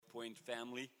Waypoint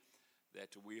family that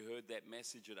we heard that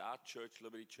message at our church,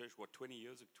 Liberty Church, 23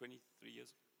 years ago,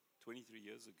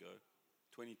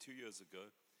 22 years ago.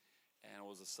 And it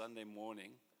was a Sunday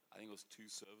morning. I think it was 2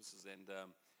 services, and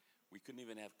we couldn't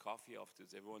even have coffee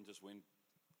afterwards. Everyone just went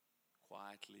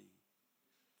quietly,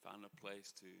 found a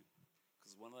place to,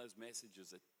 because one of those messages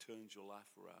that turns your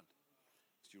life around.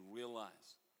 Because you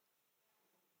realize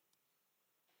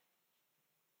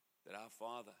that our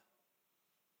Father,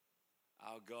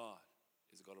 our God,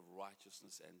 is a God of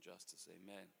righteousness and justice.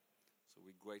 Amen. So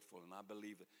we're grateful, and I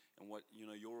believe it. And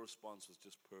your response was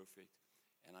just perfect.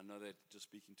 And I know that just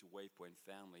speaking to Waypoint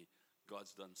family,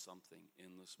 God's done something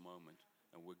in this moment,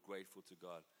 and we're grateful to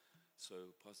God.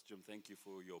 So, Pastor Jim, thank you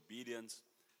for your obedience,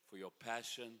 for your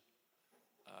passion.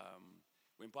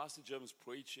 When Pastor Jim's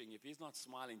preaching, if he's not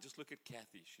smiling, just look at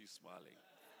Kathy. She's smiling.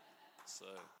 So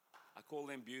I call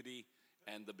them Beauty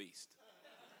and the Beast.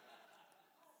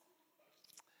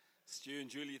 Stu and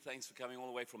Julie, thanks for coming all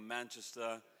the way from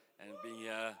Manchester and being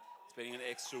here, spending an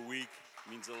extra week.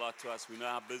 It means a lot to us. We know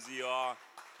how busy you are.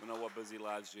 We know what busy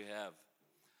lives you have.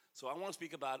 So I want to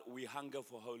speak about we hunger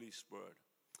for Holy Spirit.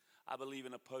 I believe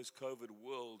in a post-COVID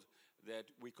world that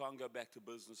we can't go back to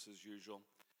business as usual.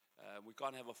 We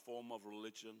can't have a form of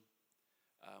religion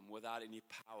without any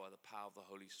power, the power of the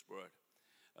Holy Spirit.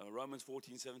 Romans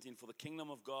 14:17, for the kingdom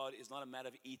of God is not a matter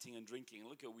of eating and drinking. And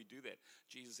look how we do that.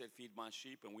 Jesus said, feed my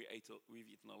sheep, and we've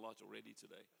eaten a lot already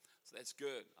today. So that's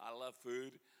good. I love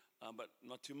food, but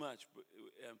not too much.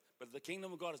 But the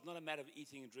kingdom of God is not a matter of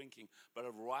eating and drinking, but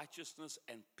of righteousness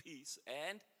and peace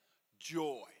and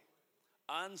joy.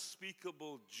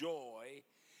 Unspeakable joy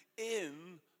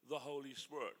in the Holy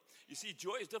Spirit. You see,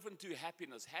 joy is different to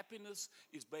happiness. Happiness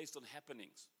is based on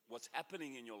happenings, what's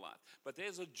happening in your life. But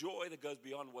there's a joy that goes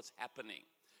beyond what's happening.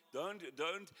 Don't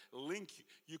link,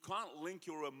 you can't link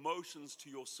your emotions to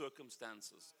your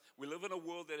circumstances. We live in a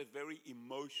world that is very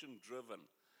emotion driven.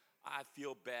 I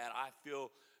feel bad, I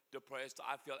feel depressed,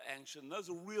 I feel anxious. And those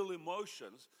are real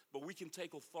emotions, but we can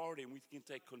take authority and we can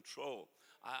take control.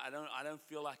 I don't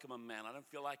feel like I'm a man, I don't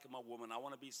feel like I'm a woman, I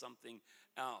want to be something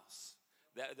else.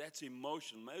 That's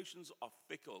emotion. Emotions are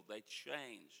fickle, they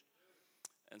change.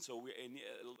 And so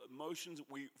emotions,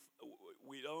 we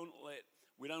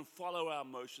don't follow our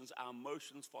emotions. Our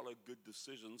emotions follow good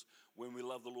decisions when we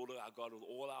love the Lord our God with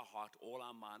all our heart, all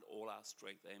our mind, all our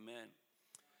strength. Amen.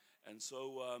 And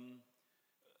so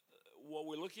what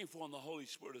we're looking for in the Holy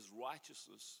Spirit is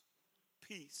righteousness,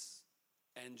 peace,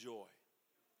 and joy.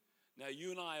 Now,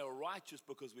 you and I are righteous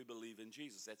because we believe in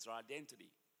Jesus. That's our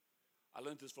identity. I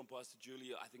learned this from Pastor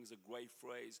Julia. I think it's a great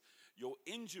phrase. Your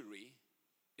injury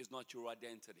is not your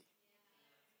identity.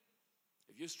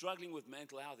 If you're struggling with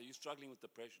mental health, if you're struggling with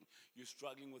depression, you're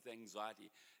struggling with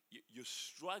anxiety, you're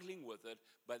struggling with it,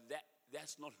 but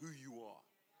that's not who you are.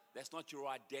 That's not your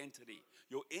identity.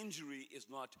 Your injury is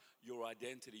not your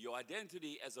identity. Your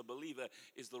identity as a believer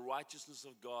is the righteousness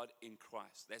of God in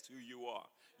Christ. That's who you are.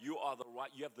 You are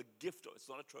you have the gift. It's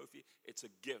not a trophy, it's a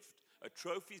gift. A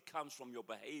trophy comes from your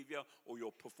behavior or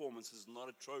your performance. It's not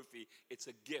a trophy, it's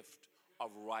a gift of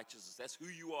righteousness. That's who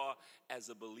you are as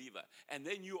a believer. And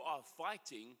then you are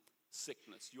fighting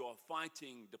sickness. You are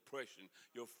fighting depression.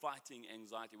 You're fighting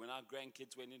anxiety. When our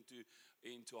grandkids went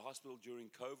into a hospital during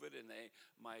COVID, and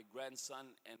my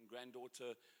grandson and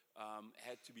granddaughter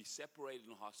had to be separated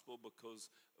in hospital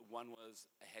because one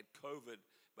had COVID,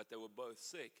 but they were both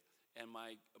sick. And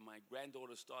my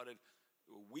granddaughter started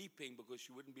weeping because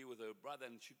she wouldn't be with her brother,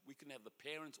 and we couldn't have the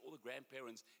parents or the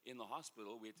grandparents in the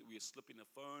hospital. We were slipping the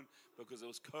phone because it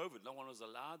was COVID. No one was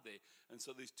allowed there, and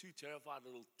so these 2 terrified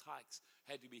little tykes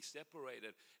had to be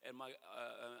separated. And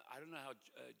I don't know how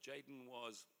Jaden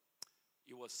was.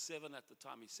 He was 7 at the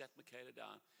time. He sat Mcphail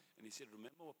down and he said,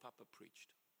 "Remember what Papa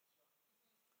preached?"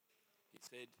 He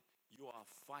said, "You are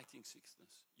fighting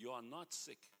sickness. You are not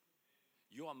sick.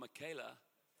 You are Mcphail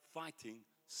fighting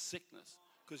sickness."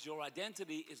 Because your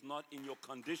identity is not in your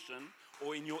condition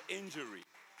or in your injury.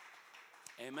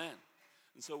 Amen.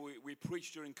 And so we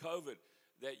preached during COVID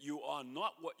that you are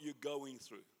not what you're going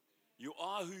through. You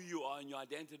are who you are, and your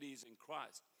identity is in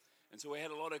Christ. And so we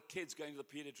had a lot of kids going to the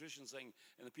pediatrician saying,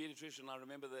 and the pediatrician, I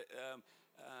remember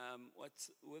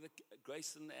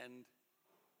Grayson and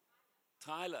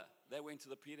Tyler, they went to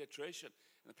the pediatrician.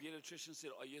 And the pediatrician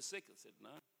said, "Are you sick?" I said,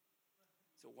 "No."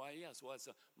 So why? Yeah. So I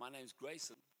said, "My name's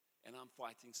Grayson, and I'm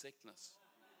fighting sickness."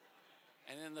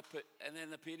 And then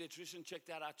the pediatrician checked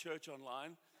out our church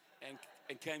online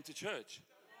and came to church.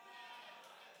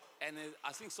 And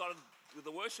I think started with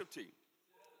the worship team.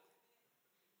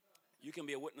 You can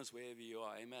be a witness wherever you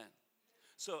are, amen.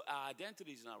 So our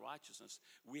identity is in our righteousness.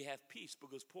 We have peace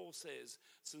because Paul says,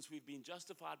 since we've been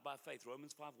justified by faith,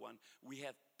 Romans 5:1, we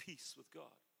have peace with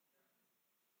God.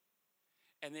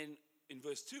 And then in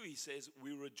verse 2, he says,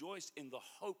 we rejoice in the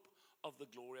hope of the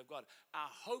glory of God. Our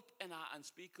hope and our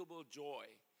unspeakable joy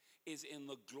is in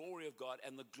the glory of God.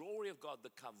 And the glory of God, the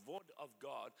kavod of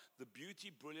God, the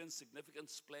beauty, brilliance,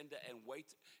 significance, splendor, and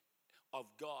weight of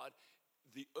God,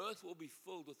 the earth will be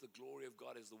filled with the glory of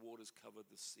God as the waters cover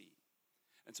the sea.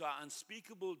 And so our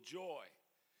unspeakable joy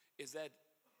is that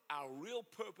our real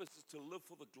purpose is to live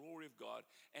for the glory of God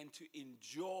and to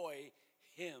enjoy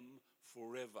Him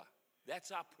forever.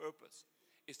 That's our purpose,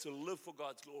 is to live for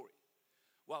God's glory.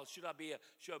 Well, should I be a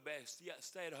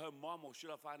stay-at-home mom, or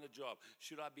should I find a job?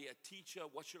 Should I be a teacher?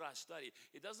 What should I study?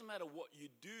 It doesn't matter what you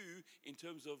do in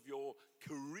terms of your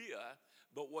career,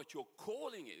 but what your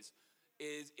calling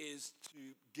is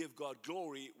to give God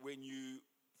glory when you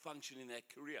function in that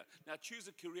career. Now, choose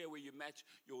a career where you match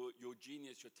your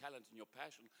genius, your talent, and your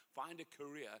passion. Find a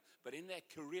career, but in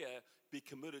that career, be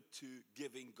committed to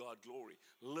giving God glory,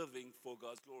 living for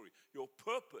God's glory. Your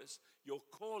purpose, your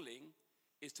calling,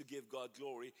 is to give God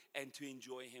glory and to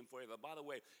enjoy Him forever. By the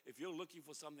way, if you're looking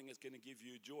for something that's going to give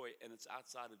you joy and it's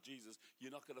outside of Jesus,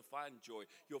 you're not going to find joy.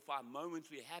 You'll find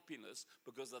momentary happiness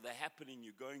because of the happening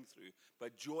you're going through,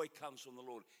 but joy comes from the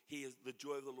Lord. The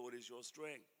joy of the Lord is your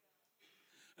strength.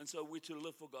 And so we're to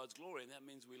live for God's glory, and that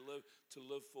means we live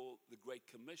for the Great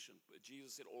Commission. But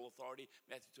Jesus said, all authority,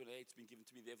 Matthew 28, has been given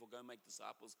to me, therefore go and make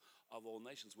disciples of all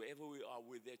nations. Wherever we are,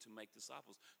 we're there to make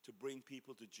disciples, to bring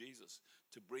people to Jesus,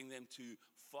 to bring them to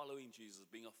following Jesus,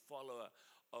 being a follower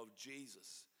of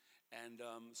Jesus. And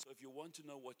so if you want to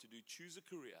know what to do, choose a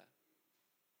career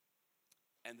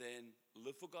and then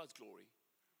live for God's glory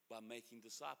by making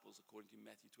disciples, according to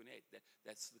Matthew 28.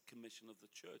 That's the commission of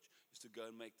the church, is to go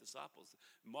and make disciples.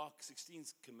 Mark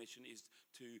 16's commission is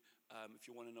to, if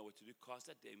you want to know what to do,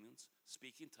 cast out demons,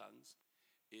 speak in tongues.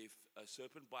 If a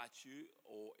serpent bites you,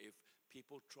 or if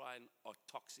people are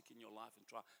toxic in your life and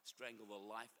try to strangle the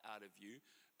life out of you,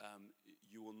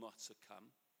 you will not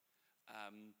succumb.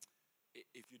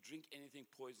 If you drink anything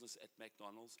poisonous at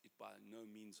McDonald's, it by no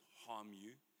means harm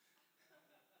you.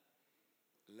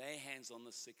 Lay hands on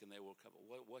the sick and they will recover.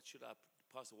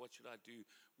 Pastor, what should I do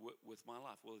with my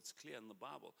life? Well, it's clear in the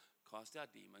Bible. Cast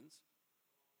out demons,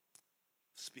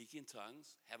 speak in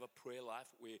tongues, have a prayer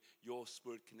life where your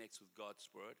spirit connects with God's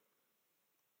spirit.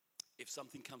 If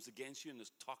something comes against you and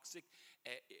is toxic,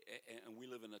 and we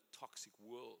live in a toxic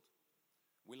world,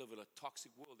 we live in a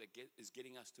toxic world that is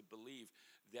getting us to believe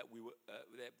that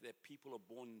that people are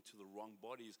born into the wrong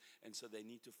bodies, and so they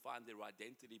need to find their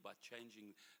identity by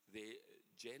changing their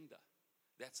gender.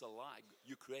 That's a lie.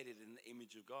 You created in the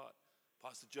image of God.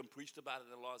 Pastor Jim preached about it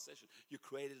in the last session. You're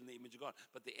created in the image of God.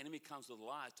 But the enemy comes with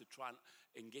lies to try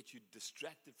and get you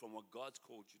distracted from what God's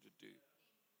called you to do.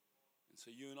 And so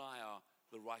you and I are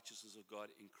the righteousness of God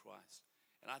in Christ.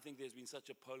 And I think there's been such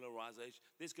a polarization.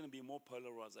 There's going to be more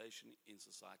polarization in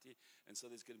society. And so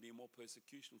there's going to be more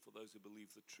persecution for those who believe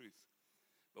the truth.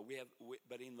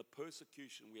 But in the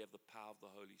persecution, we have the power of the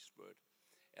Holy Spirit.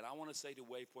 And I want to say to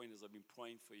Waypoint, as I've been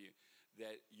praying for you,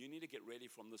 that you need to get ready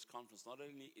from this conference. Not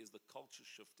only is the culture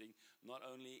shifting, not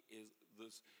only is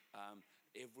this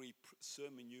every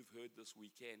sermon you've heard this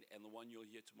weekend and the one you'll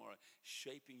hear tomorrow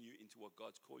shaping you into what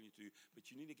God's calling you to do,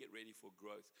 but you need to get ready for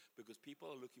growth, because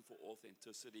people are looking for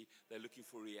authenticity. They're looking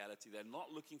for reality. They're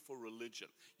not looking for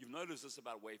religion. You've noticed this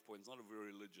about Waypoint. It's not a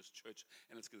very religious church,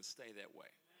 and it's going to stay that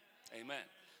way. Amen.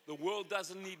 The world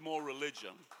doesn't need more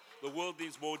religion. The world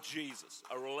needs more Jesus,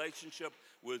 a relationship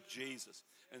with Jesus.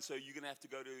 And so you're going to have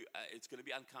to go to, it's going to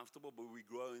be uncomfortable, but we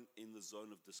grow in the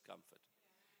zone of discomfort.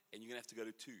 And you're going to have to go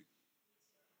to 2.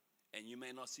 And you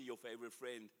may not see your favorite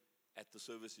friend at the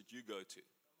service that you go to.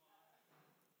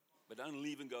 But don't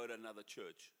leave and go to another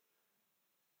church.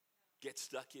 Get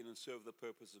stuck in and serve the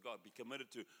purpose of God. Be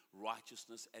committed to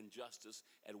righteousness and justice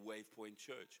at Wavepoint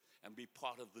Church. And be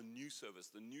part of the new service,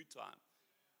 the new time.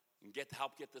 And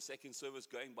help get the second service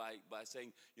going by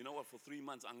saying, you know what, for 3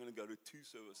 months I'm going to go to 2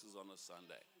 services on a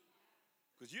Sunday.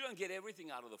 Because you don't get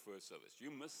everything out of the first service. You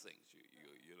miss things.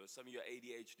 You know, some of your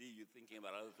ADHD, you're thinking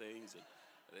about other things and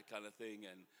that kind of thing.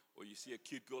 Or you see a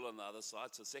cute girl on the other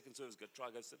side. So second service, go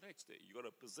sit next to her. You got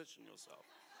to position yourself.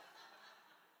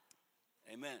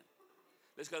 Amen.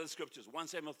 Let's go to the scriptures. 1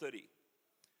 Samuel 30.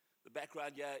 The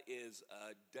background here is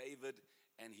David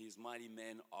and his mighty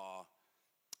men are,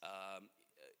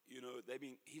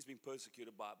 he's been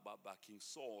persecuted by King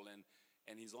Saul,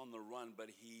 and he's on the run, but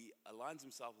he aligns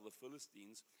himself with the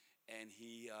Philistines, and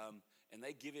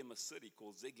they give him a city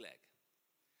called Ziklag.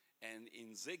 And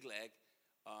in Ziklag,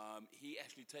 he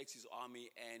actually takes his army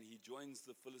and he joins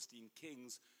the Philistine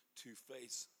kings to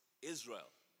face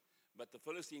Israel. But the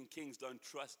Philistine kings don't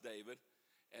trust David,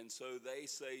 and so they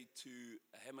say to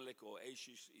Ahimelech or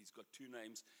Ashish, he's got two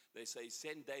names, they say,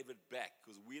 send David back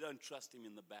because we don't trust him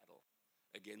in the battle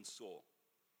against Saul.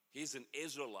 He's an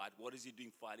Israelite. What is he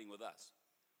doing fighting with us?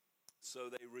 So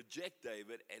they reject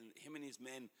David, and him and his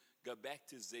men go back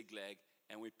to Ziklag,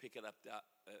 and we pick it up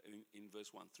in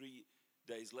verse 1. 3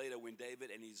 days later, when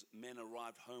David and his men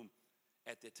arrived home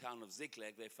at the town of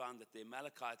Ziklag, they found that the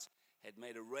Amalekites had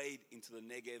made a raid into the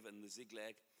Negev and the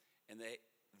Ziklag, and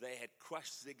they had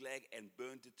crushed Ziklag and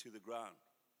burnt it to the ground.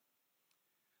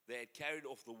 They had carried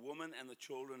off the woman and the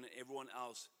children and everyone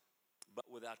else,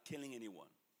 but without killing anyone.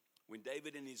 When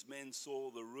David and his men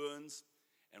saw the ruins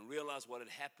and realized what had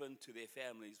happened to their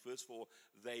families, verse 4,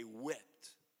 they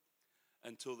wept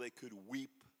until they could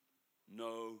weep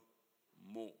no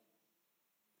more.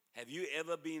 Have you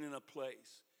ever been in a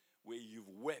place where you've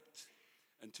wept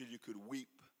until you could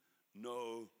weep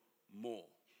no more?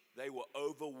 They were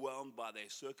overwhelmed by their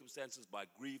circumstances, by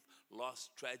grief, loss,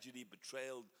 tragedy,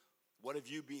 betrayal. What have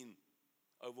you been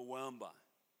overwhelmed by?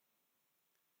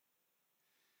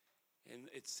 And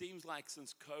it seems like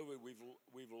since COVID,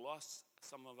 we've lost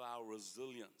some of our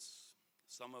resilience,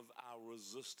 some of our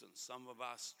resistance, some of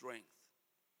our strength.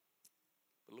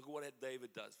 But look at what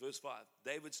David does. Verse 5,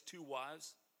 David's two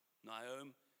wives,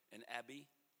 Naomi and Abby,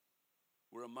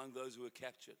 were among those who were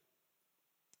captured.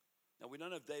 Now, we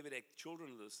don't know if David had children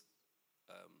at this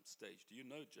stage. Do you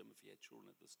know, Jim, if he had children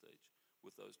at this stage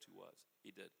with those two wives?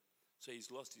 He did. So he's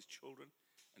lost his children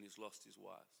and he's lost his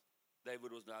wives.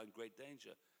 David was now in great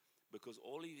danger because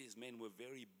all of his men were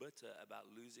very bitter about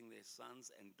losing their sons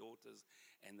and daughters,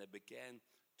 and they began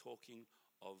talking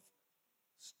of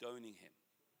stoning him.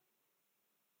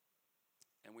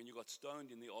 And when you got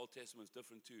stoned in the Old Testament, it's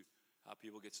different to how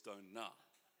people get stoned now.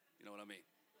 You know what I mean?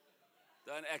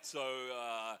 Don't act so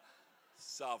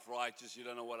self-righteous. You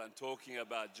don't know what I'm talking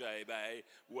about, J-Bay,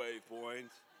 Waypoint.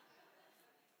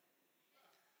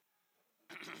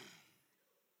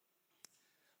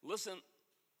 Listen,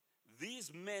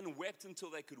 these men wept until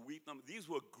they could weep no more. These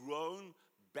were grown,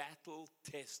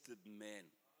 battle-tested men.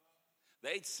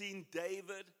 They'd seen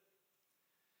David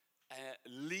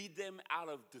lead them out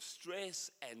of distress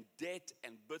and debt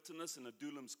and bitterness in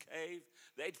Adullam's cave.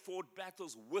 They'd fought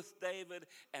battles with David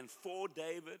and for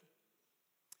David.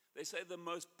 They say the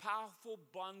most powerful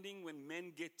bonding when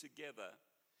men get together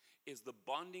is the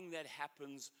bonding that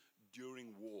happens during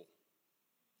war.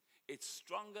 It's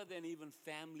stronger than even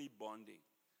family bonding.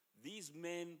 These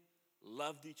men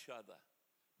loved each other,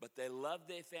 but they loved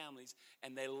their families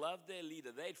and they loved their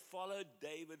leader. They'd followed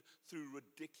David through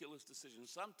ridiculous decisions.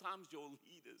 Sometimes your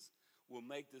leaders will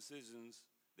make decisions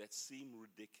that seem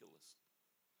ridiculous.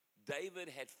 David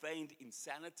had feigned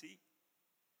insanity.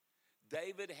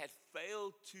 David had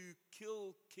failed to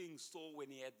kill King Saul when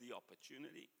he had the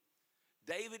opportunity.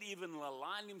 David even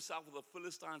aligned himself with the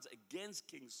Philistines against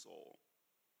King Saul.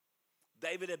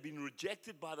 David had been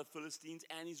rejected by the Philistines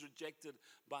and he's rejected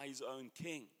by his own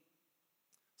king.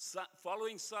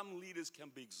 Following some leaders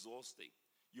can be exhausting.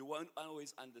 You won't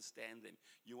always understand them.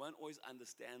 You won't always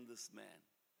understand this man.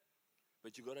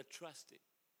 But you've got to trust him.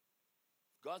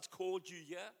 If God's called you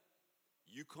here,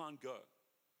 you can't go.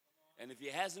 And if he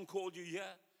hasn't called you here,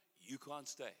 you can't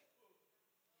stay.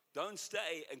 Don't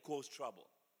stay and cause trouble,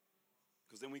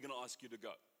 because then we're going to ask you to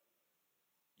go.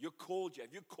 You're called here.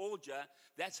 If you're called here,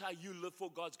 that's how you live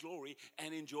for God's glory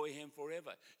and enjoy him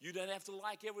forever. You don't have to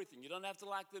like everything. You don't have to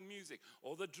like the music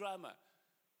or the drummer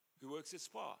who works at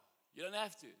Spa. You don't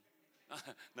have to.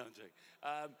 No, I'm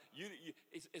joking.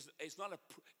 It's not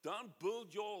don't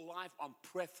build your life on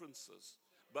preferences,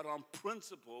 but on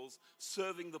principles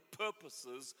serving the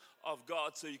purposes of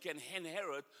God so you can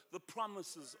inherit the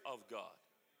promises of God.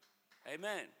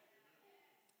 Amen.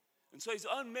 And so his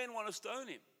own men want to stone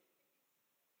him.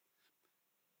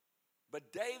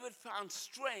 But David found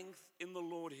strength in the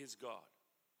Lord his God.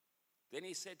 Then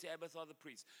he said to Abiathar the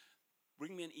priest,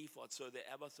 bring me an ephod. So the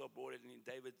Abiathar brought it, and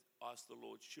David asked the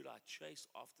Lord, should I chase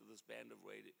after this band of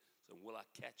raiders, and will I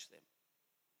catch them?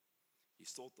 He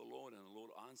sought the Lord, and the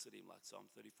Lord answered him, like Psalm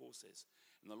 34 says.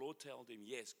 And the Lord told him,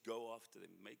 yes, go after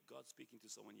them. Make God speaking to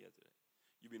someone here today.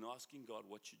 You've been asking God,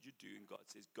 what should you do? And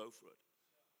God says, go for it.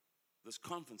 This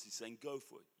conference is saying, go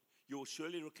for it. You will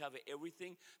surely recover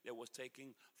everything that was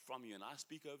taken from you. And I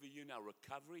speak over you now,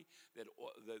 recovery, that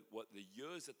what the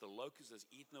years that the locust has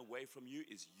eaten away from you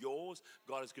is yours.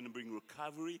 God is going to bring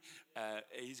recovery.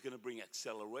 He's going to bring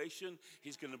acceleration.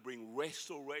 He's going to bring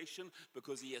restoration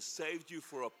because he has saved you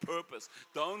for a purpose.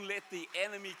 Don't let the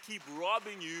enemy keep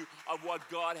robbing you of what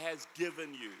God has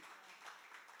given you.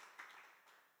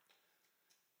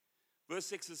 Verse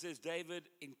 6, it says, David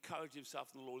encouraged himself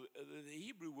in the Lord. The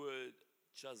Hebrew word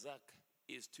chazak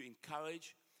is to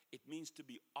encourage. It means to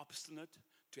be obstinate,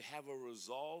 to have a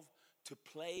resolve, to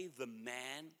play the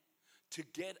man, to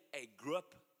get a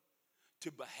grip,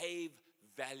 to behave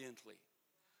valiantly.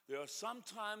 There are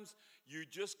sometimes you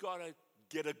just got to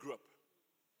get a grip.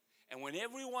 And when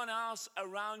everyone else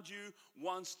around you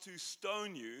wants to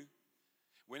stone you,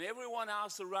 when everyone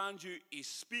else around you is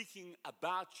speaking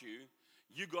about you,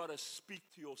 you got to speak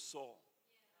to your soul.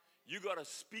 You got to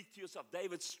speak to yourself.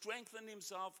 David strengthened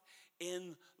himself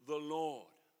in the Lord.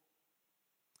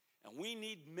 And we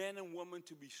need men and women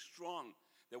to be strong.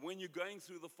 That when you're going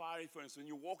through the fiery furnace, when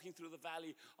you're walking through the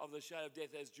valley of the shadow of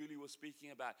death, as Julie was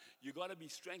speaking about, you got to be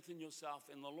strengthening yourself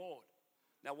in the Lord.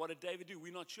 Now, what did David do?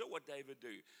 We're not sure what David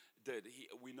did.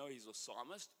 We know he's a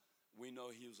psalmist. We know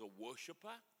he was a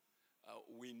worshiper.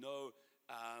 We know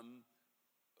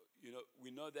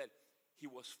that he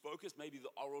was focused. Maybe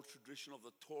the oral tradition of the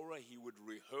Torah he would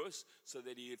rehearse so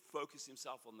that he would focus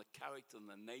himself on the character and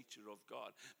the nature of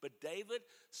God. But David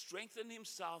strengthened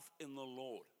himself in the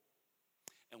Lord.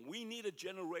 And we need a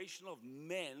generation of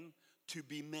men to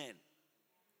be men.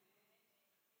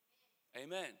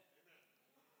 Amen.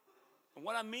 And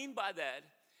what I mean by that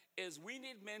is we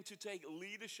need men to take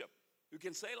leadership. You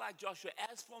can say like Joshua,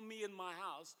 as for me and my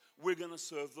house, we're going to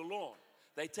serve the Lord.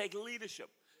 They take leadership.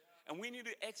 And we need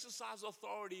to exercise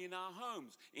authority in our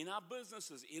homes, in our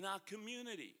businesses, in our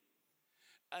community.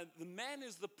 The man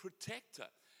is the protector.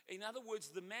 In other words,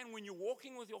 the man, when you're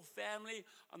walking with your family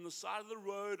on the side of the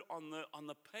road, on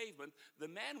the pavement, the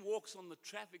man walks on the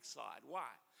traffic side. Why?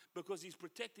 Because he's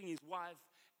protecting his wife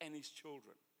and his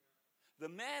children. The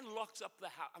man locks up the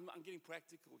house. I'm getting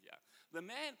practical here. The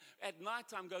man at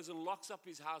nighttime goes and locks up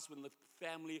his house when the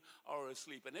family are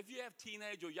asleep. And if you have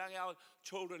teenage or young adult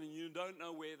children and you don't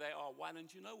know where they are, why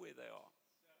don't you know where they are?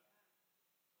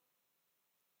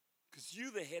 Because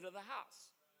you're the head of the house.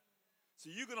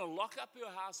 So you're going to lock up your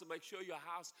house and make sure your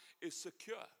house is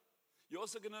secure. You're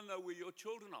also going to know where your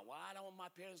children are. Well, I don't want my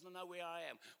parents to know where I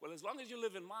am. Well, as long as you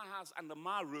live in my house, under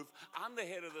my roof, I'm the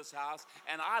head of this house,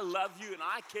 and I love you and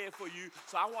I care for you,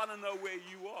 so I want to know where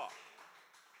you are.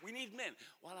 We need men.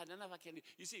 Well, I don't know if I can.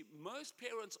 You see, most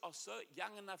parents are so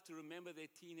young enough to remember their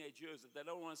teenage years that they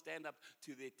don't want to stand up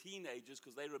to their teenagers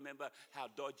because they remember how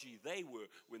dodgy they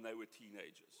were when they were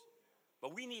teenagers.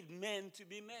 But we need men to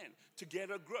be men, to get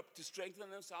a grip, to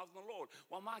strengthen themselves in the Lord.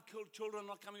 Well, my children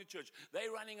are not coming to church. They're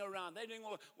running around. They're doing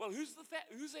all. Well, who's the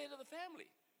head of the family?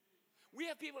 We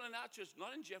have people in our church,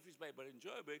 not in Jeffreys Bay, but in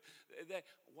Joburg.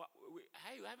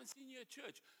 Hey, I haven't seen you at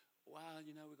church. Well,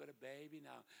 we've got a baby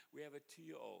now. We have a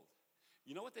 2-year-old.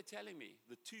 You know what they're telling me?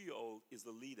 The 2-year-old is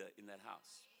the leader in that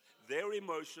house. Their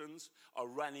emotions are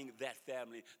running that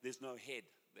family. There's no head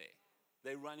there.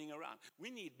 They're running around. We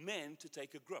need men to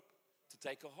take a grip, to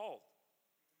take a hold.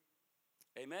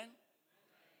 Amen?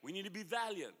 We need to be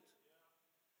valiant.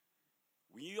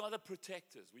 We are the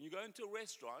protectors. When you go into a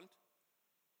restaurant,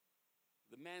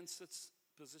 the man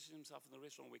positions himself in the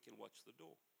restaurant where he can watch the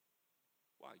door.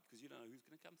 Why? Because you don't know who's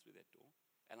going to come through that door.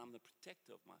 And I'm the protector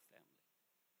of my family.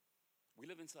 We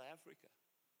live in South Africa.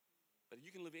 But you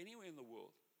can live anywhere in the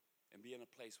world and be in a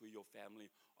place where your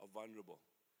family are vulnerable.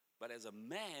 But as a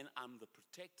man, I'm the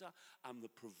protector. I'm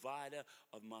the provider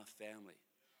of my family.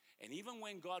 And even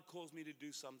when God calls me to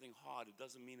do something hard, it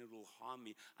doesn't mean it will harm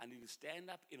me. I need to stand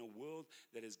up in a world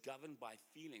that is governed by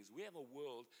feelings. We have a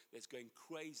world that's going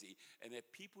crazy, and there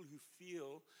are people who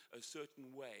feel a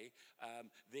certain way.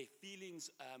 Their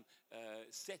feelings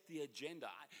set the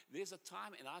agenda. There's a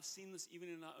time, and I've seen this even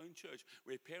in our own church,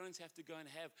 where parents have to go and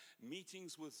have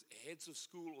meetings with heads of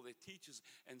school or their teachers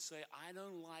and say, I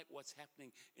don't like what's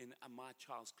happening in my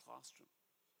child's classroom.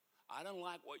 I don't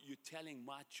like what you're telling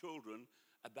my children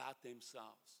about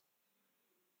themselves.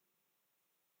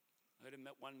 I heard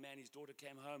one man, his daughter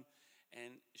came home,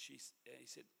 and he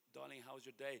said, darling, how was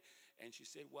your day? And she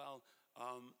said, well,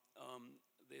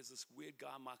 there's this weird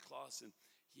guy in my class, and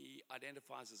he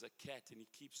identifies as a cat, and he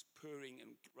keeps purring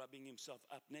and rubbing himself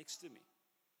up next to me.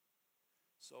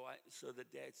 So the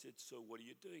dad said, so what are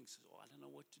you doing? She said, I don't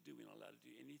know what to do. We're not allowed to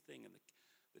do anything. And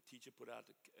the teacher put out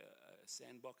a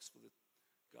sandbox for the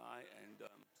guy, and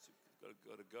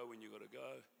got to go when you got to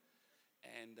go.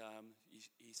 And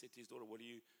he said to his daughter, what are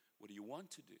what do you want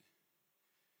to do?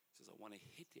 He says, I want to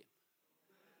hit him.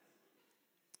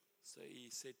 So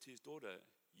he said to his daughter,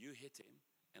 you hit him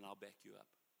and I'll back you up.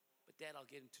 But Dad, I'll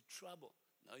get into trouble.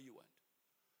 No, you won't.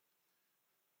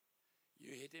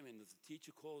 You hit him, and if the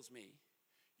teacher calls me,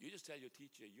 you just tell your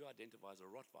teacher you identify as a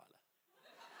Rottweiler.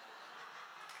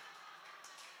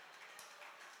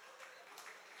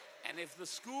 And if the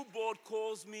school board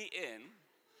calls me in,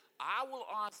 I will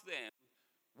ask them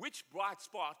which bright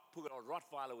spot put a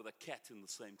Rottweiler with a cat in the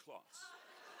same class.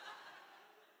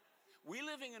 We're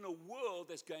living in a world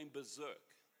that's going berserk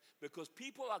because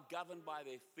people are governed by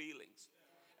their feelings.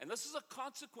 And this is a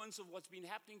consequence of what's been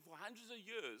happening for hundreds of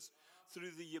years through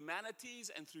the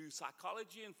humanities and through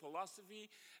psychology and philosophy,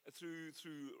 through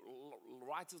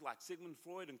writers like Sigmund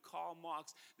Freud and Karl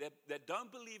Marx that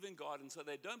don't believe in God. And so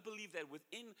they don't believe that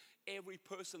within every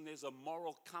person there's a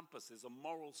moral compass, there's a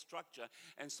moral structure.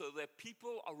 And so that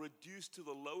people are reduced to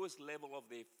the lowest level of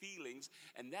their feelings.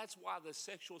 And that's why the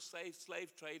sexual slave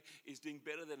trade is doing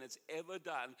better than it's ever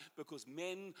done, because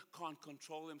men can't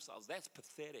control themselves. That's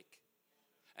pathetic.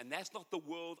 And that's not the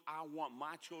world I want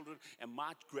my children and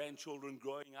my grandchildren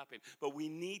growing up in. But we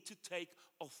need to take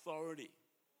authority.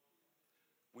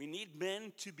 We need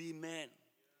men to be men.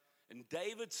 And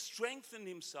David strengthened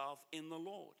himself in the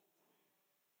Lord.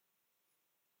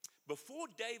 Before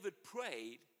David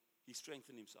prayed, he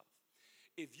strengthened himself.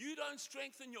 If you don't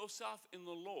strengthen yourself in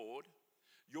the Lord,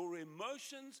 your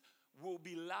emotions will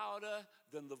be louder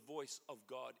than the voice of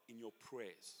God in your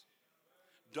prayers.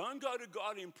 Don't go to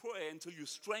God in prayer until you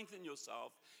strengthen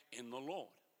yourself in the Lord.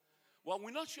 Well,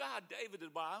 we're not sure how David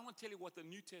did, but I want to tell you what the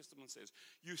New Testament says.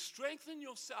 You strengthen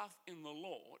yourself in the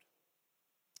Lord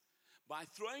by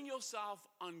throwing yourself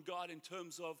on God in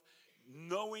terms of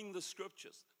knowing the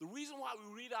scriptures. The reason why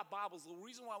we read our Bibles, the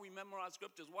reason why we memorize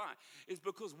scriptures, why? Is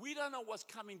because we don't know what's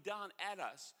coming down at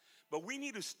us, but we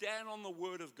need to stand on the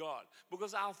word of God.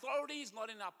 Because our authority is not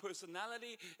in our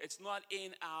personality, it's not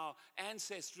in our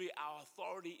ancestry, our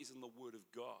authority is in the word of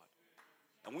God.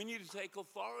 And we need to take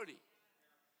authority.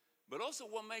 But also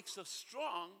what makes us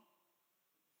strong,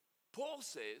 Paul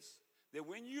says, that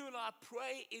when you and I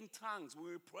pray in tongues, when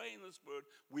we pray in the Spirit,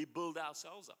 we build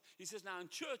ourselves up. He says, now in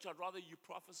church, I'd rather you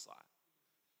prophesy,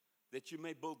 that you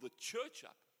may build the church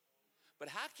up. But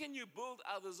how can you build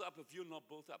others up if you're not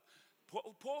built up?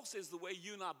 Paul says the way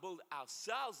you and I build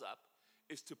ourselves up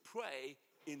is to pray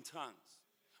in tongues.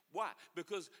 Why?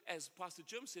 Because as Pastor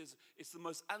Jim says, it's the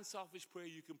most unselfish prayer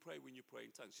you can pray when you pray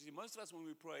in tongues. You see, most of us when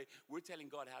we pray, we're telling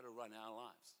God how to run our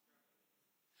lives.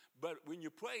 But when you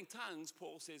pray in tongues,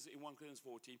 Paul says in 1 Corinthians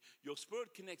 14, your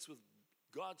spirit connects with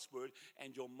God's spirit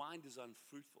and your mind is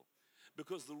unfruitful.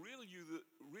 Because the real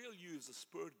you is a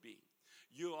spirit being.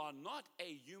 You are not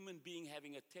a human being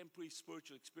having a temporary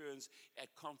spiritual experience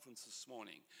at conference this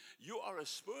morning. You are a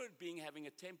spirit being having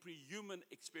a temporary human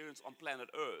experience on planet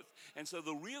Earth. And so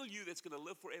the real you that's going to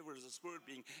live forever is a spirit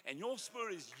being. And your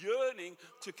spirit is yearning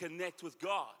to connect with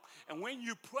God. And when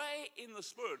you pray in the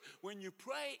Spirit, when you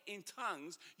pray in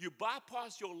tongues, you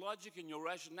bypass your logic and your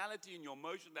rationality and your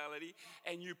emotionality,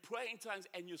 and you pray in tongues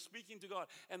and you're speaking to God.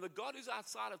 And the God who's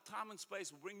outside of time and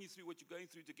space will bring you through what you're going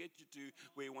through to get you to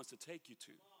where He wants to take you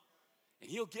to.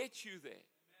 And He'll get you there.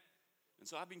 And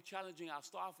so I've been challenging our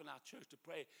staff and our church to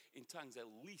pray in tongues at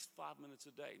least 5 minutes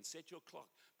a day. And set your clock,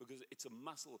 because it's a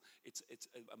muscle. It's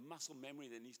a muscle memory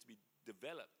that needs to be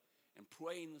developed. And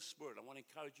pray in the Spirit. I want to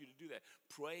encourage you to do that.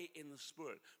 Pray in the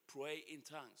Spirit. Pray in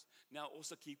tongues. Now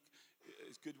also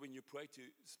it's good when you pray to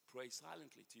pray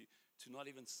silently, to not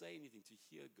even say anything, to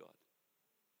hear God.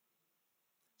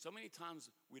 So many times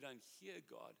we don't hear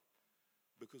God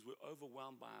because we're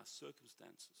overwhelmed by our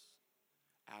circumstances,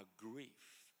 our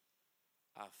grief,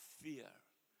 our fear,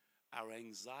 our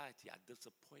anxiety, our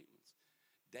disappointments.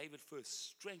 David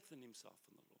first strengthened himself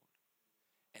in the Lord,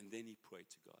 and then he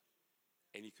prayed to God.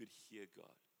 And he could hear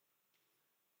God.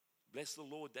 Bless the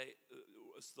Lord.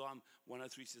 Psalm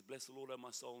 103 says, bless the Lord, O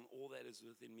my soul, and all that is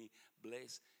within me.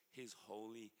 Bless His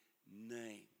holy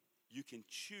name. You can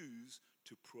choose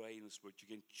to pray in the Spirit. You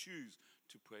can choose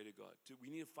to pray to God. We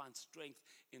need to find strength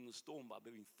in the storm by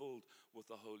being filled with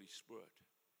the Holy Spirit.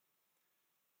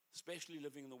 Especially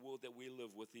living in the world that we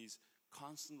live with, these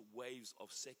constant waves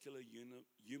of secular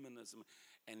humanism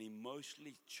and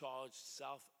emotionally charged,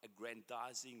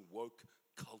 self-aggrandizing, woke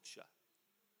culture.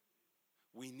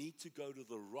 We need to go to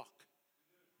the rock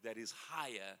that is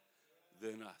higher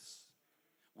than us.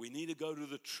 We need to go to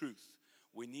the truth.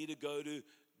 We need to go to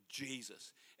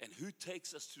Jesus. And who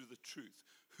takes us to the truth?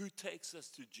 Who takes us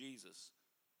to Jesus?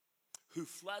 Who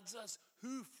floods us?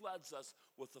 Who floods us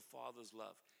with the Father's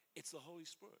love? It's the Holy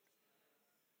Spirit.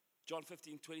 John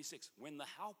 15:26, when the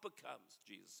helper comes,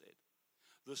 Jesus said,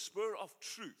 the Spirit of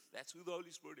truth, that's who the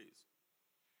Holy Spirit is.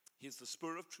 He's the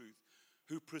Spirit of truth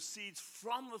who proceeds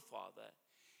from the Father.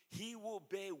 He will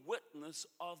bear witness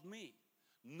of me.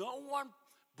 No one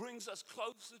brings us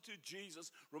closer to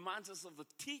Jesus, reminds us of the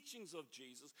teachings of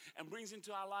Jesus, and brings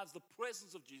into our lives the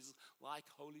presence of Jesus like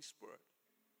Holy Spirit.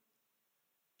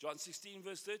 John 16,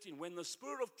 verse 13, when the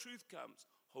Spirit of truth comes,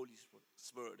 Holy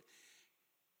Spirit,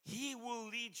 He will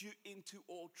lead you into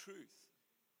all truth.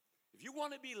 If you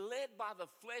want to be led by the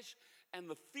flesh and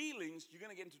the feelings, you're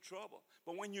going to get into trouble.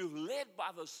 But when you're led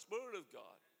by the Spirit of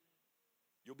God,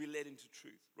 you'll be led into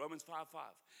truth. Romans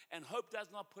 5:5. And hope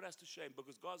does not put us to shame,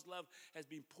 because God's love has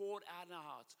been poured out in our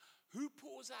hearts. Who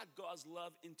pours out God's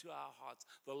love into our hearts?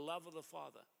 The love of the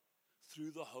Father,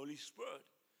 through the Holy Spirit,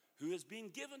 who has been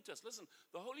given to us. Listen,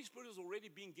 the Holy Spirit has already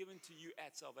been given to you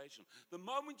at salvation. The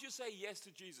moment you say yes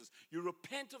to Jesus, you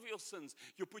repent of your sins,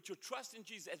 you put your trust in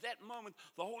Jesus, at that moment,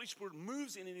 the Holy Spirit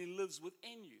moves in and He lives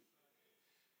within you.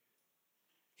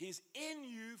 He's in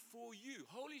you for you.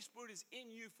 Holy Spirit is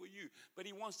in you for you, but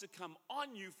He wants to come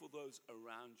on you for those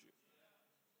around you.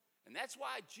 And that's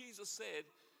why Jesus said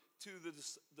to the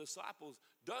disciples,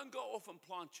 don't go off and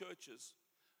plant churches,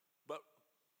 but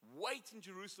wait in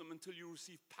Jerusalem until you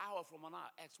receive power from on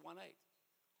high. Acts 1:8.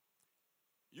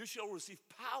 You shall receive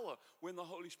power when the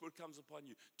Holy Spirit comes upon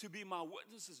you to be my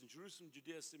witnesses in Jerusalem,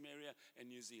 Judea, Samaria, and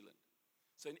New Zealand.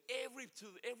 So to every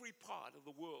part of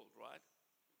the world, right?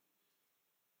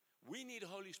 We need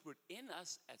Holy Spirit in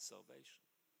us at salvation.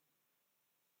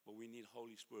 But we need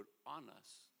Holy Spirit on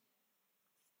us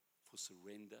for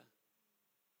surrender,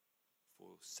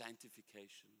 for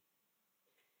sanctification,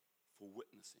 for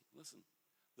witnessing. Listen,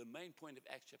 the main point of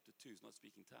Acts chapter 2 is not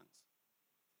speaking tongues.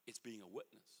 It's being a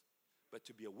witness. But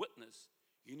to be a witness,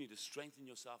 you need to strengthen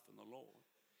yourself in the Lord.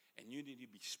 And you need to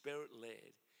be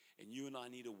Spirit-led. And you and I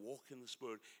need to walk in the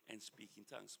Spirit and speak in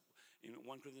tongues. In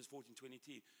 1 Corinthians 14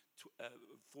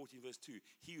 verse 2,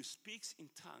 he who speaks in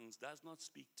tongues does not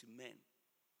speak to men.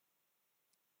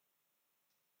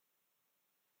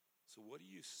 So what do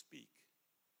you speak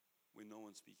when no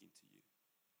one's speaking to you?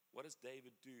 What does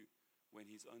David do when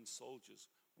his own soldiers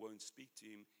won't speak to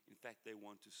him? In fact, they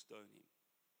want to stone him.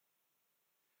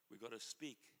 We've got to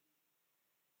speak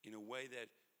in a way that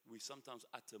we sometimes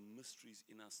utter mysteries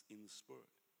in us in the Spirit.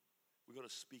 We've got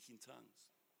to speak in tongues.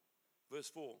 Verse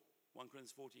 4, 1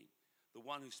 Corinthians 14. The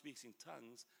one who speaks in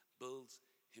tongues builds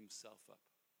himself up.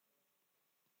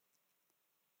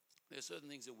 There are certain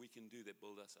things that we can do that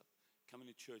build us up. Coming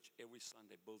to church every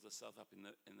Sunday builds ourselves up in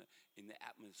the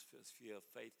atmosphere of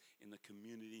faith, in the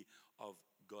community of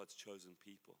God's chosen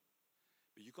people.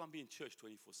 But you can't be in church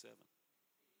 24/7.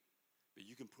 But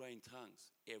you can pray in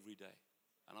tongues every day.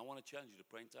 And I want to challenge you to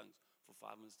pray in tongues for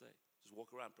 5 minutes a day. Just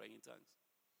walk around praying in tongues.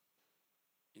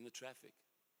 In the traffic.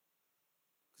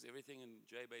 Because everything in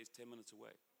J-Bay is 10 minutes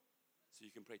away. So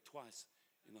you can pray twice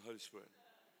in the Holy Spirit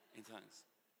in tongues.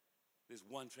 There's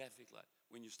one traffic light.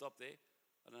 When you stop there,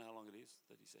 I don't know how long it is,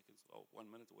 30 seconds or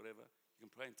 1 minute or whatever, you can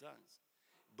pray in tongues.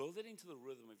 Build it into the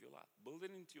rhythm of your life. Build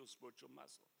it into your spiritual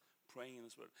muscle. Praying in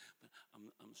the Spirit. But I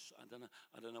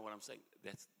don't know what I'm saying.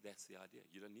 That's the idea.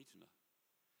 You don't need to know.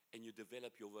 And you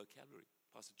develop your vocabulary.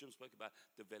 Pastor Jim spoke about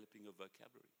developing your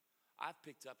vocabulary. I've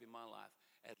picked up in my life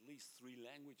at least 3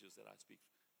 languages that I speak.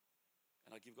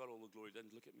 And I give God all the glory.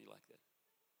 Don't look at me like that.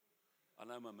 I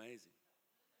know I'm amazing.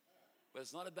 But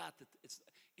it's not about that.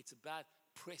 It's about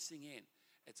pressing in.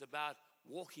 It's about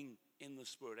walking in the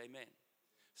Spirit. Amen.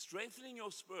 Strengthening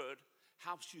your spirit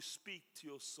helps you speak to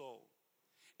your soul.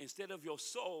 Instead of your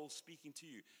soul speaking to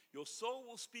you. Your soul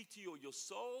will speak to you. Your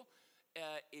soul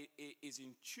is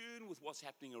in tune with what's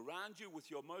happening around you, with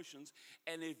your emotions.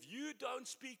 And if you don't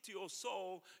speak to your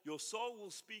soul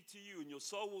will speak to you. And your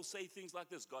soul will say things like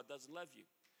this: God doesn't love you.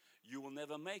 You will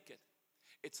never make it.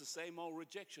 It's the same old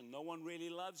rejection. No one really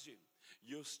loves you.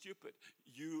 You're stupid.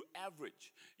 You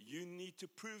average. You need to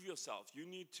prove yourself. You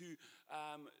need to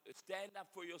stand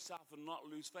up for yourself and not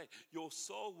lose faith. Your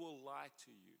soul will lie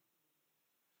to you.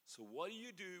 So what do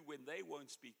you do when they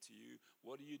won't speak to you?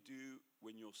 What do you do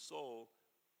when your soul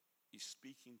is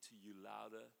speaking to you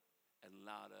louder and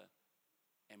louder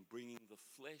and bringing the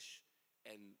flesh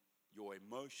and your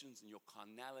emotions and your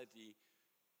carnality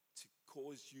to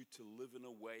cause you to live in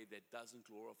a way that doesn't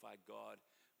glorify God,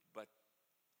 but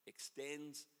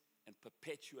extends and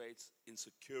perpetuates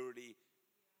insecurity?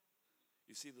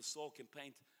 You see, the soul can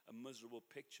paint a miserable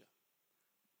picture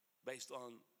based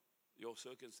on your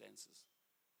circumstances.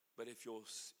 But if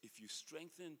you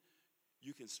strengthen,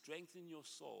 you can strengthen your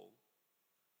soul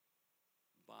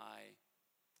by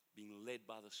being led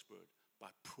by the Spirit, by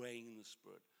praying in the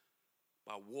Spirit,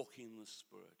 by walking in the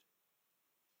Spirit.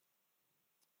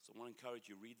 So I want to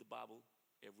encourage you, read the Bible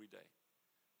every day.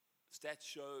 Stats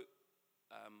show,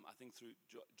 I think through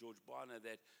George Barna,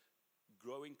 that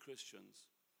growing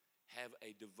Christians have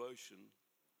a devotion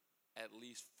at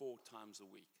least 4 times a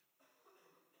week.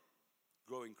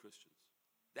 Growing Christians.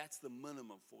 That's the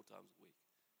minimum, 4 times a week.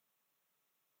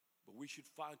 But we should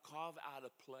carve out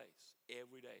a place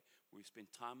every day where we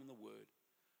spend time in the Word,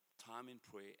 time in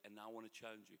prayer, and now I want to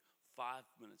challenge you, 5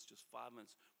 minutes, just 5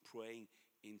 minutes, praying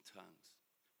in tongues.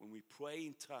 When we pray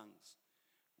in tongues,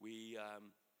 we're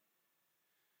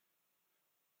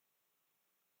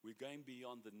going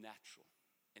beyond the natural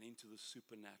and into the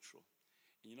supernatural.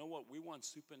 And you know what? We want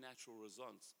supernatural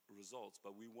results,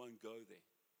 but we won't go there.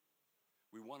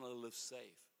 We want to live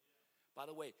safe. By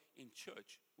the way, in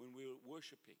church, when we're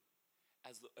worshiping,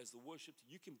 as the worship,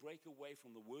 you can break away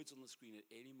from the words on the screen at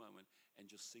any moment and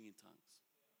just sing in tongues.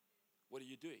 What are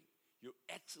you doing? You're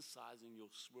exercising your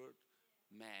spirit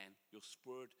man, your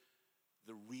spirit,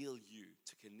 the real you,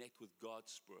 to connect with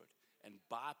God's Spirit and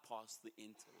bypass the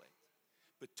intellect.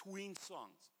 Between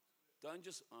songs, don't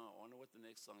just, I wonder what the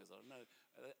next song is. I don't know.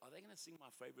 Are they going to sing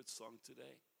my favorite song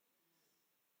today?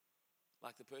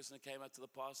 Like the person that came up to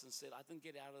the pastor and said, I didn't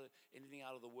get anything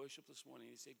out of the worship this morning.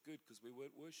 He said, good, because we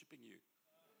weren't worshiping you.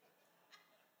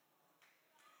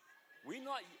 We're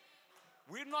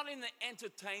not in the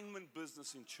entertainment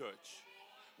business in church.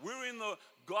 We're in the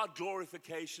God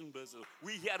glorification business.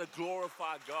 We're here to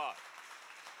glorify God.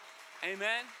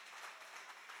 Amen?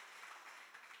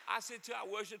 I said to our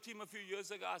worship team a few years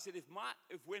ago, I said, if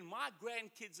when my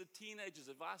grandkids are teenagers,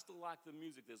 if I still like the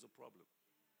music, there's a problem.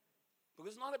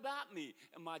 Because it's not about me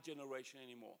and my generation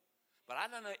anymore. But I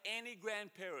don't know any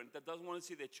grandparent that doesn't want to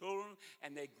see their children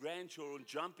and their grandchildren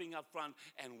jumping up front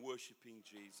and worshiping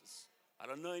Jesus. I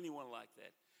don't know anyone like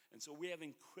that. And so we have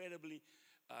incredibly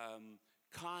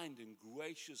kind and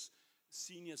gracious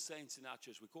senior saints in our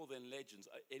church. We call them legends.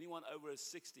 Anyone over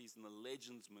 60 is in the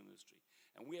legends ministry.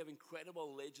 And we have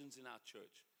incredible legends in our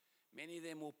church. Many of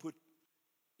them will put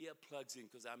earplugs in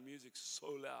because our music's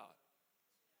so loud.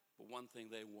 But one thing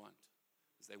they want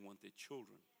is they want their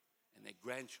children and their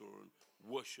grandchildren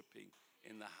worshiping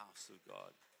in the house of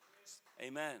God.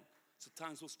 Amen. So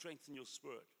tongues will strengthen your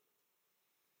spirit.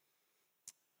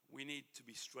 We need to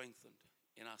be strengthened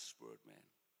in our spirit, man.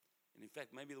 And in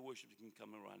fact, maybe the worship can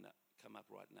come up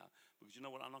right now. Because you know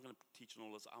what? I'm not going to teach on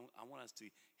all this. I want us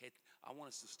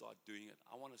to start doing it.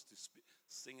 I want us to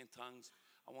sing in tongues.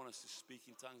 I want us to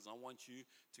speak in tongues. I want you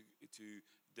to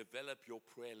develop your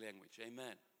prayer language.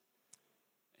 Amen.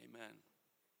 Amen.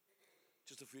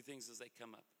 Just a few things as they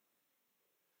come up.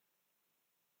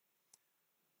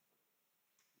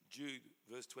 Jude,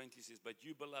 verse 20 says, but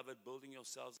you, beloved, building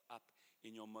yourselves up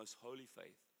in your most holy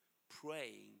faith,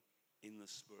 praying in the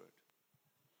Spirit.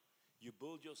 You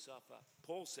build yourself up.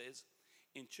 Paul says,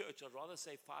 in church, I'd rather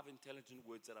say 5 intelligent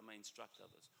words that I may instruct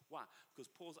others. Why? Because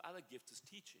Paul's other gift is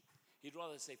teaching. He'd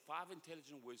rather say 5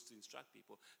 intelligent words to instruct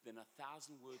people than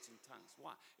 1,000 words in tongues.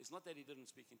 Why? It's not that he didn't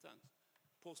speak in tongues.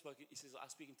 Paul he says, I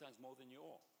speak in tongues more than you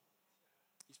all.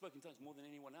 He spoke in tongues more than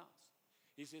anyone else.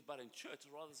 He says, but in church,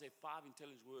 I'd rather say 5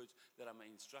 intelligent words that I may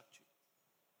instruct you.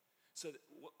 So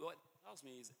what tells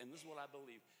me is, and this is what I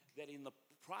believe, that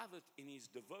in his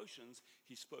devotions,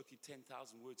 he spoke in 10,000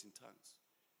 words in tongues.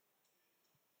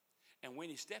 And when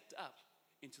he stepped up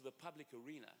into the public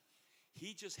arena,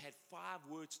 he just had 5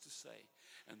 words to say.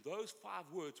 And those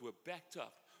 5 words were backed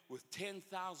up with 10,000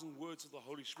 words of the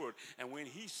Holy Spirit. And when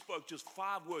he spoke just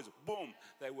 5 words, boom,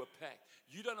 they were packed.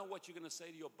 You don't know what you're going to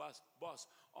say to your boss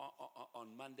on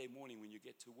Monday morning when you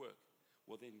get to work.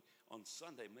 Well, then on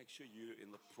Sunday, make sure you're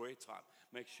in the prayer time.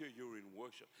 Make sure you're in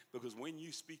worship. Because when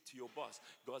you speak to your boss,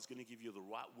 God's going to give you the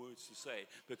right words to say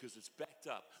because it's backed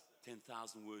up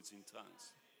 10,000 words in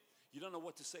tongues. You don't know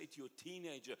what to say to your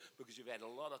teenager because you've had a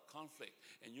lot of conflict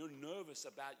and you're nervous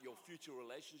about your future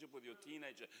relationship with your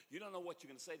teenager. You don't know what you're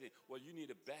going to say to them. Well, you need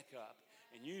to back up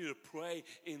and you need to pray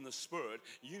in the Spirit.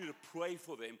 You need to pray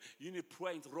for them. You need to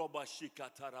pray and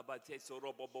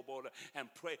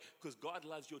pray because God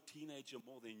loves your teenager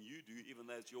more than you do, even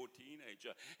though it's your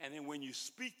teenager. And then when you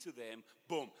speak to them,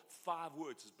 boom, 5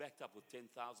 words is backed up with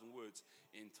 10,000 words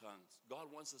in tongues. God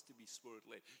wants us to be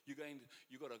Spirit-led.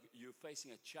 You're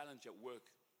facing a challenge at work.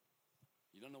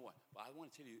 You don't know what. But I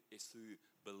want to tell you, it's through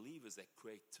believers that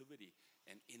creativity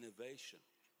and innovation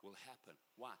will happen.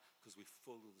 Why? Because we're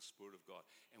full of the Spirit of God.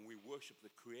 And we worship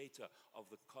the creator of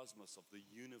the cosmos, of the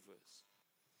universe.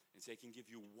 And so he can give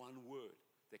you one word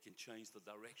that can change the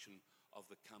direction of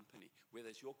the company. Whether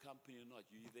it's your company or not,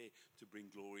 you're there to bring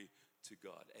glory to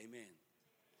God. Amen.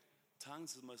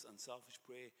 Tongues is the most unselfish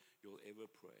prayer you'll ever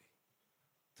pray.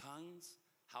 Tongues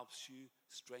helps you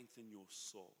strengthen your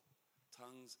soul.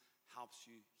 Tongues helps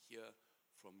you hear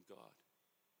from God.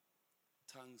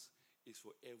 Tongues is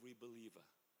for every believer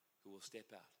who will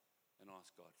step out and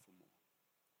ask God for more.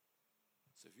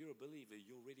 So if you're a believer,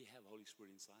 you already have Holy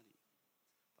Spirit inside you.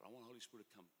 But I want Holy Spirit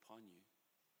to come upon you,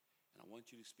 and I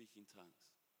want you to speak in tongues.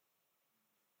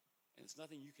 And it's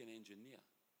nothing you can engineer.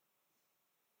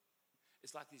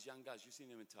 It's like these young guys, you've seen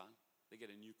them in town. They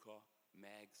get a new car,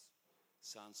 mags,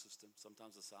 sound system.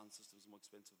 Sometimes the sound system is more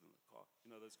expensive than the car. You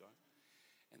know those guys?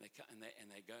 And they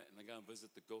go and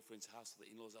visit the girlfriend's house or the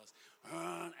in-laws' house,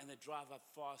 and they drive up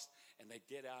fast, and they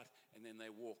get out, and then they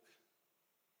walk.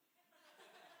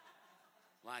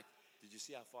 Like, did you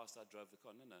see how fast I drove the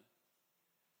car? No.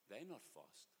 They're not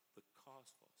fast. The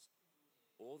car's fast.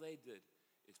 All they did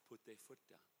is put their foot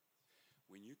down.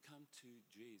 When you come to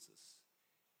Jesus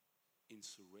in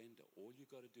surrender, all you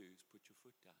got to do is put your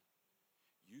foot down.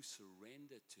 You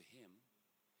surrender to him,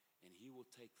 and he will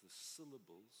take the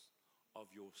syllables of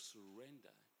your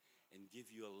surrender and give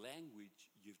you a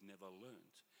language you've never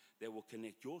learned. That will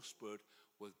connect your spirit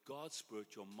with God's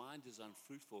spirit. Your mind is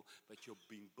unfruitful, but you're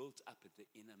being built up at the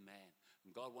inner man.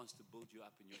 And God wants to build you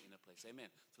up in your inner place. Amen.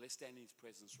 So let's stand in his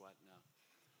presence right now.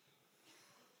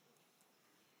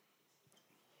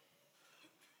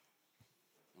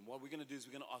 And what we're going to do is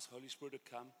we're going to ask Holy Spirit to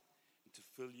come and to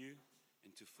fill you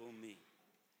and to fill me.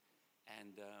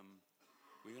 And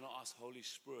we're going to ask Holy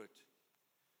Spirit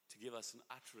to give us an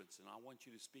utterance. And I want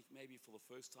you to speak maybe for the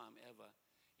first time ever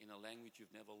in a language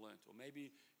you've never learned. Or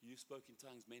maybe you spoke in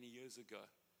tongues many years ago.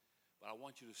 But I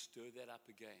want you to stir that up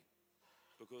again.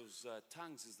 Because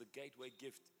tongues is the gateway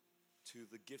gift to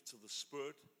the gifts of the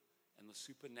Spirit and the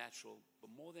supernatural.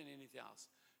 But more than anything else,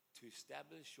 to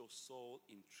establish your soul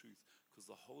in truth. Because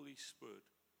the Holy Spirit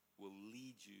will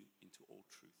lead you into all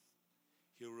truth.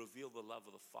 He'll reveal the love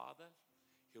of the Father.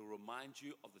 He'll remind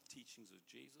you of the teachings of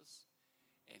Jesus.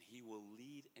 And he will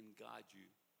lead and guide you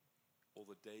all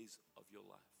the days of your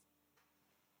life.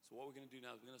 So what we're going to do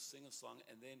now is we're going to sing a song,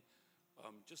 and then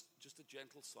just a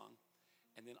gentle song.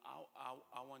 And then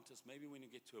I want us, maybe when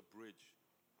you get to a bridge,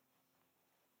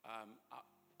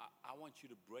 I want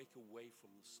you to break away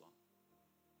from the song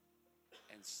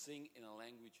and sing in a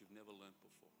language you've never learned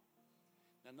before.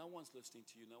 Now, no one's listening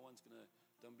to you. No one's going to,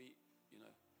 don't be,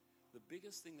 The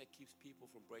biggest thing that keeps people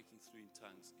from breaking through in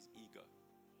tongues is ego.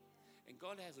 And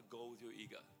God has a goal with your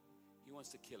ego. He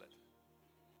wants to kill it.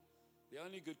 The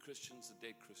only good Christian is a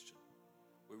dead Christian,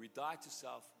 where we die to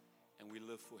self and we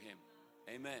live for him.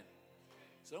 Amen.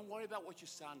 So don't worry about what you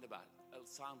sound like.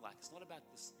 It's not about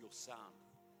your sound.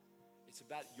 It's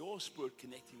about your spirit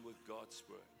connecting with God's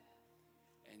spirit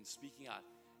and speaking out.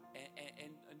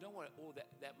 And don't worry,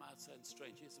 that might sound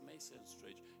strange. Yes, it may sound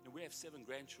strange. And we have 7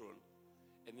 grandchildren,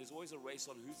 and there's always a race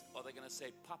on are they going to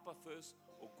say Papa first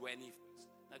or Granny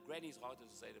first. Now, Granny's harder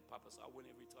to say than Papa, so I win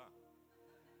every time.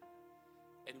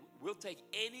 And we'll take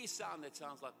any sound that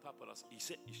sounds like Papa. He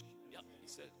said.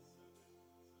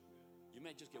 You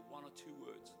may just get 1 or 2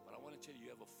 words, but I want to tell you,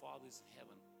 you have a Father in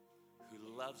heaven who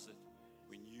loves it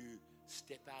when you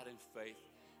step out in faith,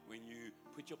 when you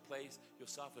put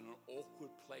yourself in an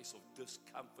awkward place of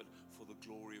discomfort for the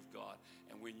glory of God,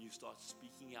 and when you start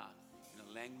speaking out in a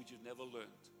language you've never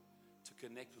learned to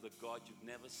connect with a God you've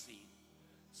never seen,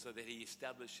 so that he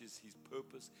establishes his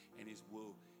purpose and his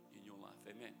will in your life.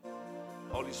 Amen.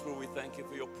 Holy Spirit, we thank you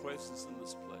for your presence in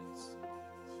this place.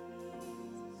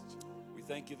 We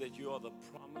thank you that you are the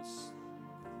promise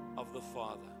of the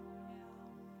Father.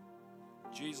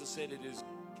 Jesus said it is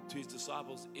to his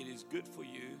disciples, it is good for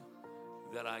you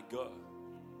that I go.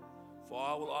 For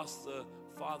I will ask the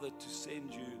Father to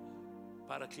send you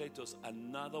Parakletos,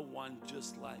 another one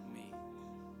just like me.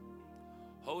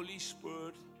 Holy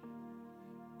Spirit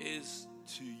is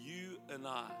to you and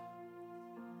I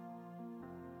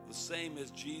the same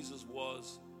as Jesus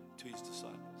was to his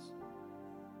disciples.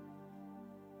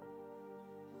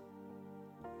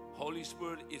 Holy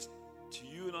Spirit is to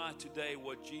you and I today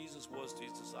what Jesus was to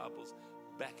his disciples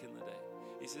back in the day.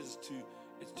 He says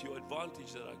it's to your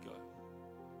advantage that I go,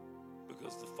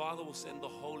 because the Father will send the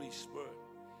Holy Spirit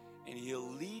and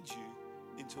he'll lead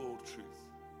you into all truth.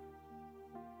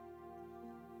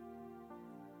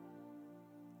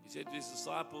 He said to his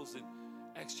disciples in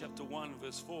Acts chapter 1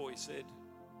 verse 4, he said,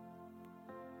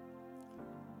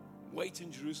 wait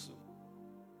in Jerusalem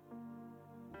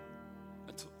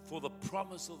for the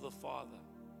promise of the Father.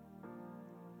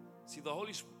 See,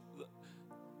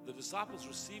 the disciples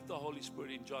received the Holy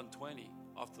Spirit in John 20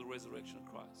 after the resurrection of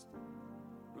Christ.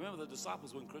 Remember, the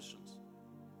disciples weren't Christians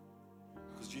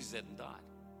because Jesus hadn't died.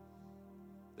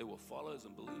 They were followers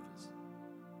and believers.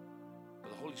 But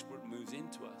But the Holy Spirit moves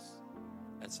into us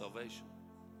at salvation.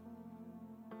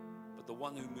 But the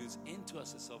one who moves into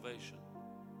us at salvation,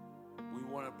 we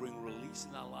want to bring release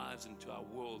in our lives into our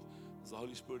world. Because the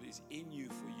Holy Spirit is in you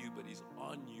for you, but He's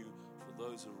on you for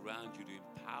those around you to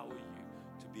empower you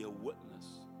to be a witness,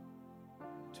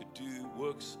 to do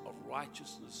works of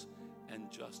righteousness and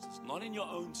justice, not in your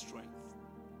own strength,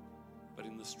 but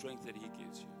in the strength that He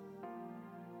gives you.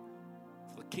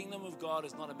 For the kingdom of God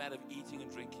is not a matter of eating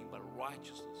and drinking, but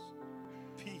righteousness,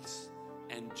 peace,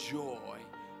 and joy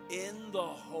in the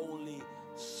Holy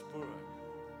Spirit.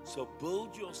 So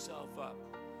build yourself up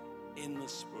in the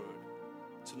Spirit.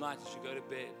 Tonight, as you go to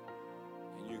bed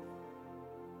and you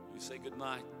say good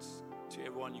night to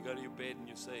everyone, you go to your bed and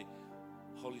you say,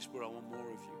 Holy Spirit, I want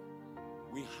more of you.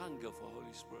 We hunger for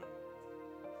Holy Spirit.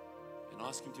 And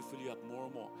ask Him to fill you up more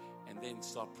and more. And then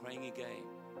start praying again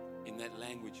in that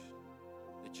language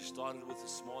that you started with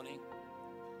this morning.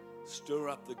 Stir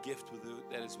up the gift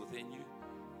that is within you.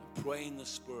 And pray in the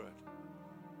Spirit.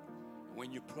 And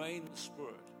when you pray in the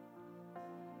Spirit,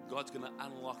 God's going to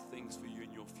unlock things for you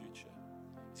in your future.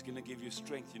 He's going to give you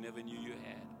strength you never knew you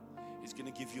had. He's going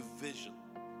to give you vision.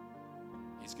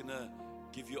 He's going to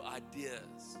give you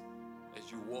ideas as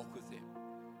you walk with Him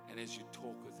and as you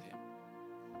talk with Him.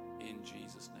 In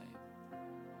Jesus' name.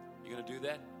 You going to do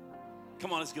that?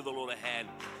 Come on, let's give the Lord a hand.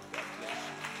 God bless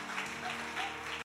you.